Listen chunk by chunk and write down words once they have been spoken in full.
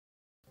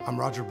I'm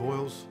Roger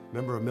Boyles,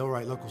 member of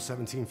Millwright Local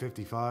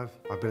 1755.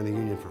 I've been in the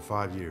union for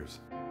 5 years.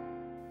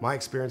 My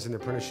experience in the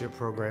apprenticeship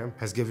program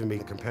has given me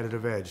a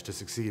competitive edge to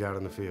succeed out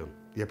in the field.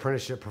 The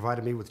apprenticeship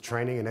provided me with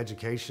training and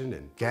education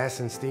in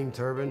gas and steam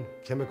turbine,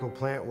 chemical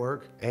plant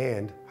work,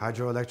 and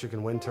hydroelectric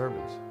and wind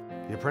turbines.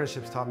 The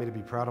apprenticeships taught me to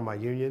be proud of my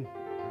union,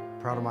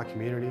 proud of my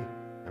community,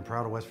 and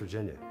proud of West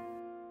Virginia.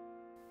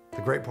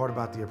 The great part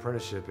about the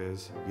apprenticeship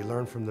is you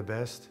learn from the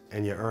best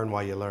and you earn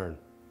while you learn.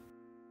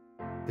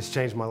 It's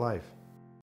changed my life.